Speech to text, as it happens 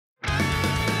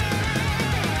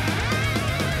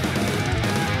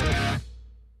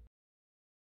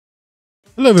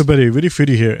Hello everybody, Rudy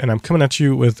Foodie here, and I'm coming at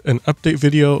you with an update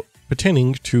video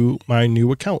pertaining to my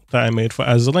new account that I made for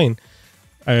Azur Lane.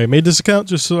 I made this account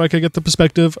just so I could get the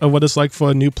perspective of what it's like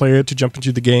for a new player to jump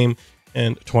into the game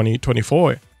in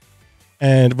 2024.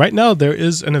 And right now there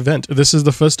is an event. This is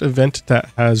the first event that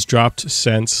has dropped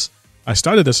since I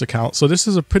started this account, so this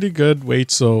is a pretty good way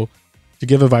to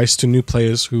give advice to new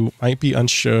players who might be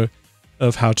unsure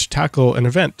of how to tackle an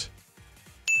event.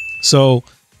 So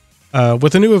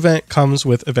with a new event comes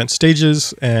with event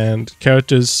stages and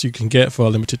characters you can get for a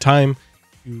limited time.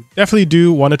 You definitely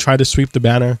do want to try to sweep the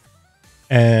banner,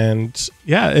 and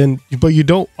yeah, but you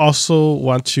don't also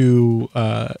want to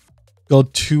go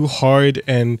too hard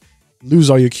and lose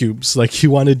all your cubes. Like,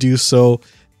 you want to do so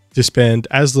to spend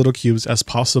as little cubes as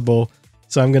possible.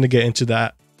 So I'm going to get into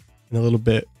that in a little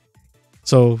bit.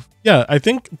 So yeah, I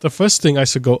think the first thing I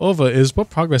should go over is what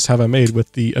progress have I made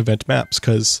with the event maps,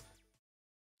 because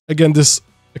again, this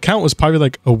account was probably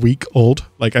like a week old.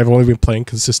 Like, I've only been playing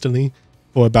consistently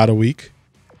for about a week.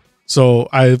 So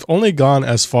I've only gone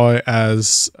as far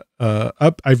as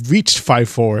I've reached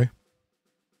 5-4.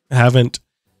 I haven't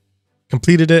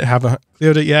completed it, haven't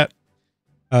cleared it yet.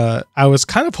 I was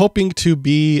kind of hoping to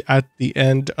be at the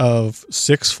end of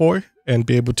 6-4 and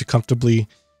be able to comfortably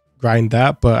grind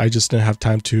that, but I just didn't have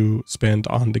time to spend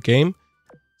on the game.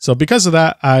 So because of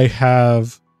that, I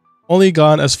have only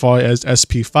gone as far as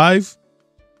SP5.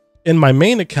 In my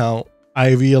main account,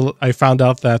 I found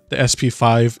out that the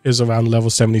SP5 is around level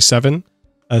 77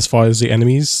 as far as the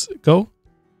enemies go.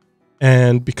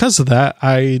 And because of that,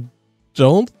 I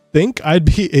don't think I'd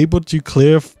be able to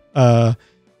clear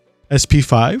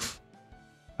SP5.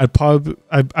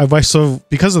 So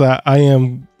because of that, I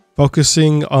am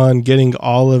focusing on getting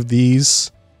all of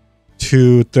these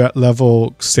to threat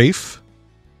level safe.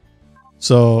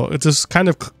 So it's just kind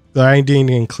of grinding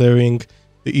and clearing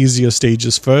the easier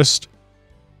stages first,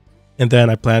 and then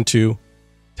I plan to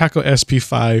tackle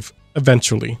SP5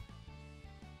 eventually.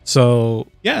 So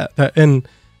yeah,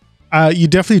 you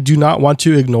definitely do not want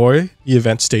to ignore the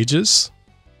event stages,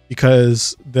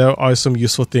 because there are some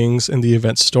useful things in the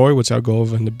event story, which I'll go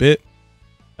over in a bit.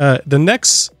 The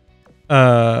next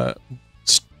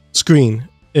screen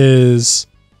is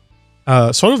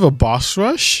sort of a boss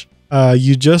rush.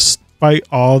 You just fight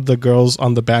all the girls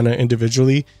on the banner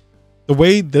individually. The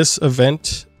way this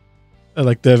event,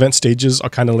 like the event stages are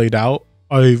kind of laid out,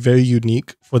 are very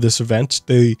unique for this event.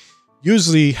 They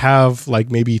usually have like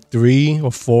maybe 3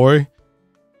 or 4,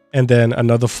 and then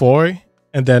another 4,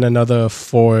 and then another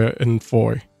 4 and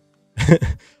 4.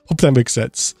 Hope that makes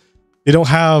sense. They don't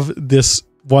have this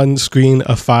one screen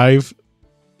of 5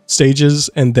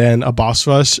 stages and then a boss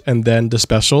rush and then the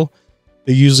special.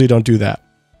 They usually don't do that.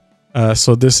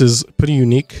 So this is pretty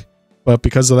unique, but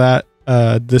because of that,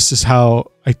 this is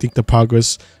how I think the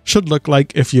progress should look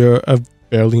like if you're a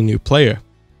fairly new player.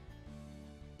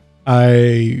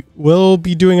 I will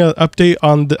be doing an update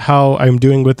on how I'm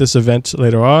doing with this event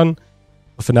later on.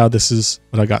 But for now, this is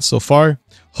what I got so far.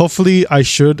 Hopefully, I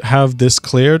should have this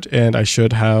cleared, and I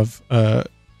should have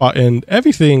gotten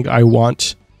everything I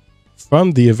want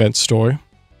from the event store.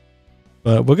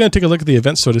 But we're going to take a look at the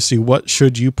event store to see what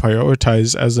should you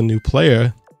prioritize as a new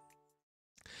player.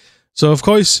 So of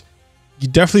course,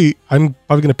 I'm probably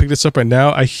going to pick this up right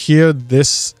now. I hear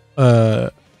this,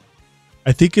 I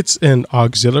think it's an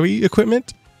auxiliary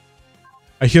equipment.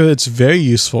 I hear it's very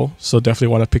useful, so definitely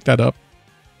want to pick that up.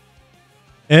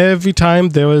 Every time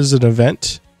there is an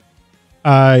event,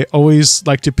 I always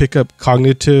like to pick up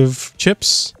cognitive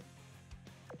chips,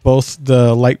 both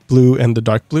the light blue and the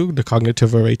dark blue, the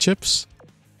cognitive array chips.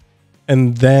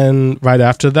 And then right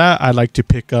after that, I like to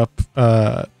pick up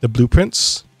the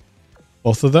blueprints,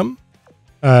 both of them.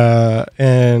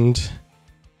 And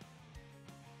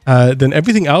then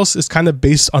everything else is kind of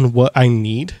based on what I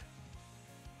need.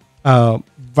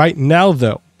 Right now,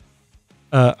 though,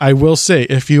 I will say,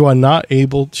 if you are not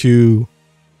able to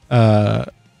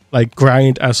like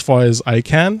grind as far as I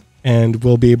can, and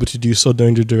will be able to do so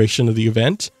during the duration of the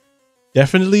event,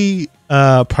 definitely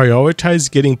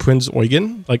prioritize getting Prince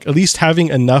Eugen, like at least having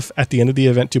enough at the end of the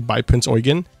event to buy Prince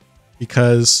Eugen,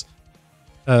 because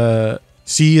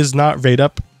C is not rate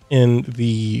up in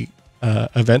the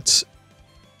event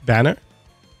banner.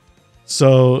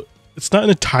 So it's not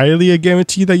entirely a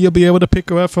guarantee that you'll be able to pick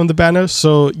her up from the banner,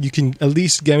 so you can at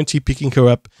least guarantee picking her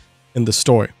up in the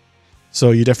store.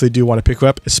 So you definitely do want to pick her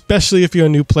up, especially if you're a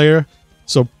new player.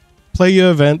 So play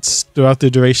your events throughout the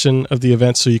duration of the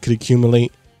event so you could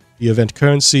accumulate the event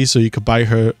currency so you could buy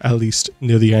her at least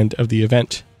near the end of the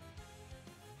event.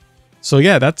 So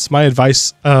yeah, that's my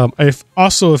advice.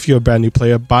 If you're a brand new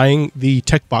player, buying the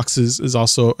tech boxes is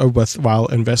also a worthwhile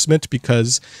investment,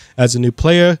 because as a new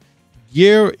player,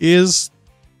 gear is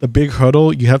the big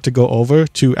hurdle you have to go over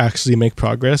to actually make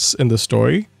progress in the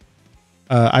story.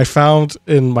 I found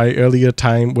in my earlier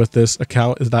time with this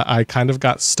account is that I kind of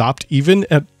got stopped even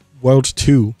at World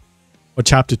 2 or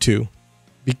Chapter 2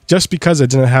 just because I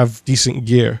didn't have decent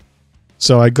gear.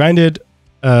 So I grinded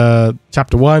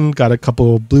Chapter 1, got a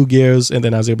couple blue gears, and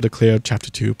then I was able to clear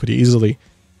Chapter 2 pretty easily.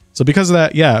 So because of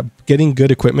that, yeah, getting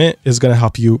good equipment is going to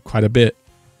help you quite a bit.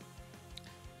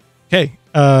 Okay,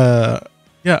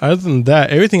 yeah, other than that,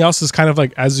 everything else is kind of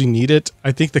like as you need it.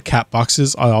 I think the cat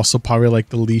boxes are also probably like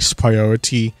the least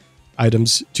priority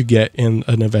items to get in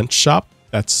an event shop.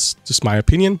 That's just my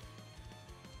opinion.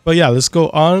 But yeah, let's go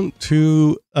on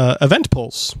to event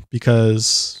pulls,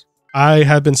 because I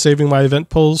have been saving my event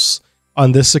pulls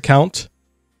on this account.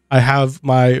 I have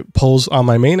my polls on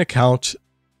my main account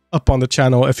up on the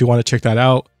channel if you want to check that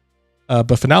out.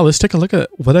 But for now, let's take a look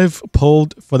at what I've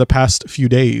pulled for the past few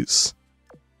days.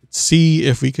 Let's see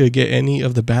if we could get any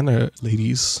of the banner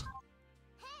ladies.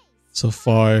 So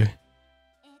far,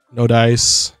 no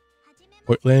dice.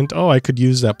 Portland. Oh, I could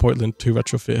use that Portland to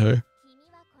retrofit her.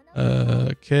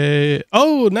 Okay.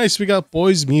 Oh, nice. We got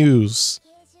Boy's Muse.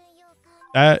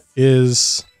 That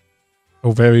is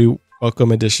a very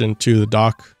welcome addition to the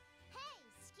dock.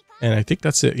 And I think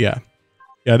that's it. Yeah.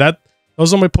 Yeah,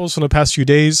 those are my polls from the past few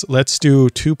days. Let's do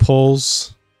 2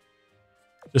 polls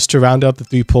just to round out the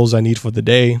 3 polls I need for the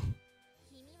day.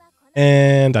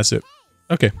 And that's it.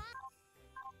 Okay.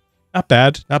 Not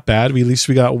bad. Not bad. At least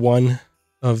we got 1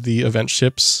 of the event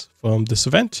ships from this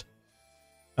event.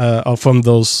 From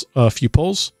those few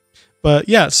polls. But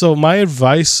yeah, so my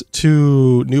advice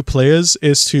to new players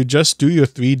is to just do your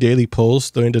 3 daily polls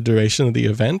during the duration of the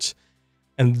event,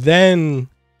 and then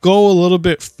go a little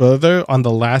bit further on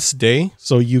the last day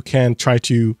so you can try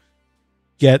to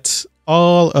get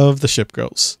all of the ship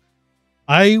girls.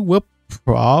 I will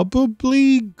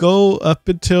probably go up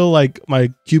until like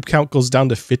my cube count goes down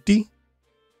to 50.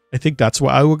 I think that's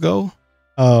where I will go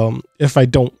if I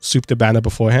don't soup the banner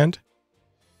beforehand.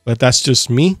 But that's just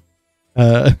me.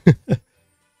 But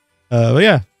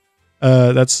yeah,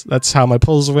 that's how my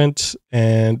polls went,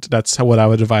 and that's what I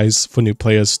would advise for new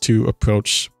players to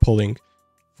approach polling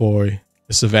for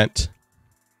this event.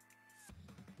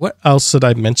 What else should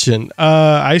I mention?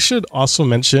 I should also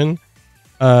mention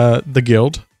the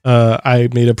guild. I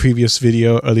made a previous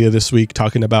video earlier this week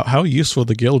talking about how useful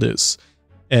the guild is,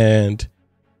 and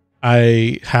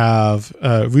I have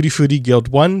Rudy Fruity Guild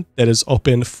 1 that is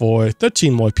open for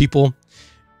 13 more people.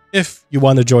 If you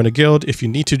want to join a guild, if you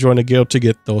need to join a guild to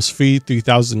get those free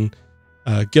 3,000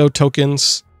 guild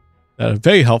tokens that are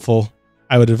very helpful,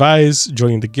 I would advise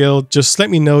joining the guild. Just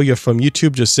let me know you're from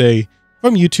YouTube. Just say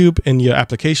from YouTube in your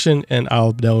application and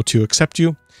I'll know to accept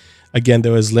you. Again,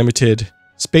 there is limited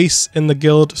space in the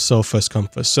guild, so first come,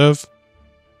 first serve.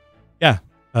 Yeah,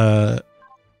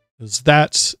 there's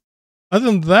that. Other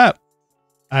than that,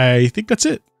 I think that's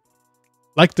it.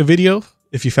 Like the video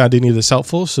if you found any of this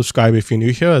helpful. Subscribe if you're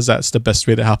new here, as that's the best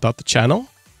way to help out the channel.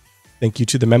 Thank you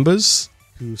to the members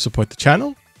who support the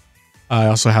channel. I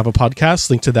also have a podcast,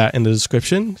 link to that in the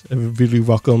description. I would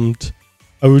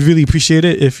really appreciate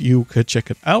it if you could check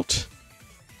it out.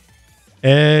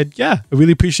 And yeah, I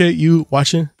really appreciate you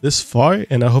watching this far,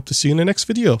 and I hope to see you in the next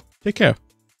video. Take care.